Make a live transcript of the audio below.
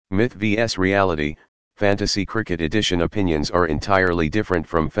Myth vs reality, Fantasy Cricket Edition opinions are entirely different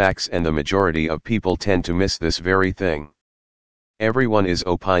from facts, and the majority of people tend to miss this very thing. Everyone is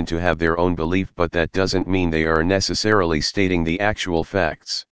opined to have their own belief, but that doesn't mean they are necessarily stating the actual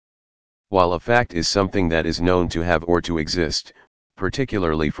facts. While a fact is something that is known to have or to exist,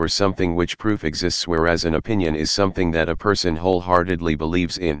 particularly for something which proof exists, whereas an opinion is something that a person wholeheartedly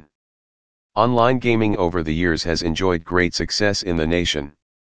believes in. Online gaming over the years has enjoyed great success in the nation.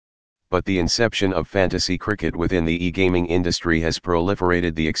 But the inception of fantasy cricket within the e-gaming industry has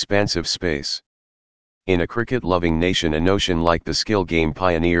proliferated the expansive space. In a cricket-loving nation, a notion like the skill game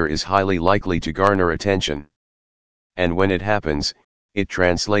pioneer is highly likely to garner attention. And when it happens, it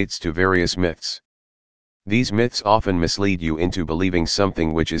translates to various myths. These myths often mislead you into believing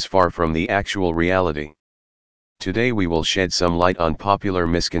something which is far from the actual reality. Today we will shed some light on popular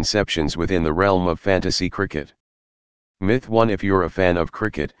misconceptions within the realm of fantasy cricket. Myth 1: if you're a fan of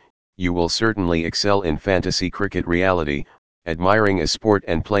cricket, you will certainly excel in fantasy cricket. Reality, admiring a sport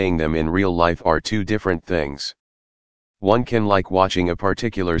and playing them in real life are two different things. One can like watching a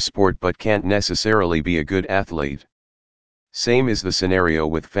particular sport but can't necessarily be a good athlete. Same is the scenario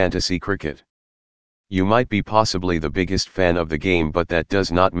with fantasy cricket. You might be possibly the biggest fan of the game, but that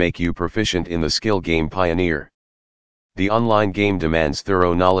does not make you proficient in the skill game pioneer. The online game demands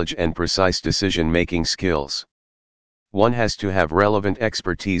thorough knowledge and precise decision-making skills. One has to have relevant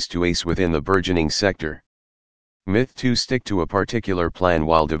expertise to ace within the burgeoning sector. Myth 2: stick to a particular plan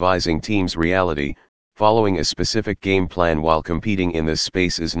while devising teams. Reality, following a specific game plan while competing in this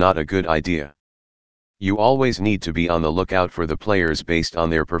space is not a good idea. You always need to be on the lookout for the players based on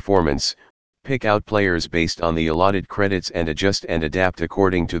their performance, pick out players based on the allotted credits, and adjust and adapt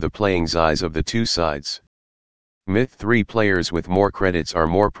according to the playing styles of the two sides. Myth 3: players with more credits are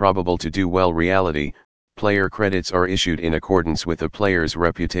more probable to do well. Reality, player credits are issued in accordance with a player's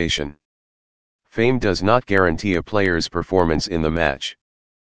reputation. Fame does not guarantee a player's performance in the match.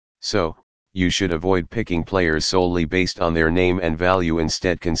 So, you should avoid picking players solely based on their name and value.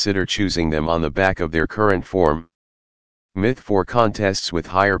 Instead, consider choosing them on the back of their current form. Myth 4: contests with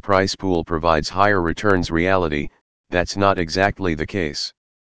higher prize pool provides higher returns. Reality, that's not exactly the case.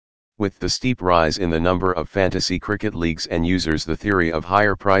 With the steep rise in the number of fantasy cricket leagues and users, the theory of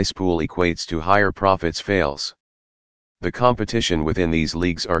higher prize pool equates to higher profits fails. The competition within these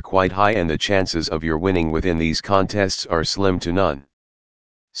leagues are quite high, and the chances of your winning within these contests are slim to none.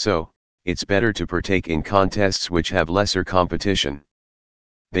 So, it's better to partake in contests which have lesser competition.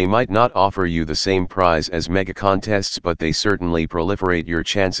 They might not offer you the same prize as mega contests, but they certainly proliferate your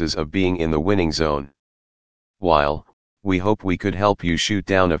chances of being in the winning zone. While we hope we could help you shoot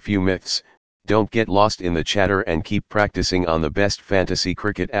down a few myths, don't get lost in the chatter and keep practicing on the best fantasy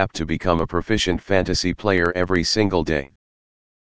cricket app to become a proficient fantasy player every single day.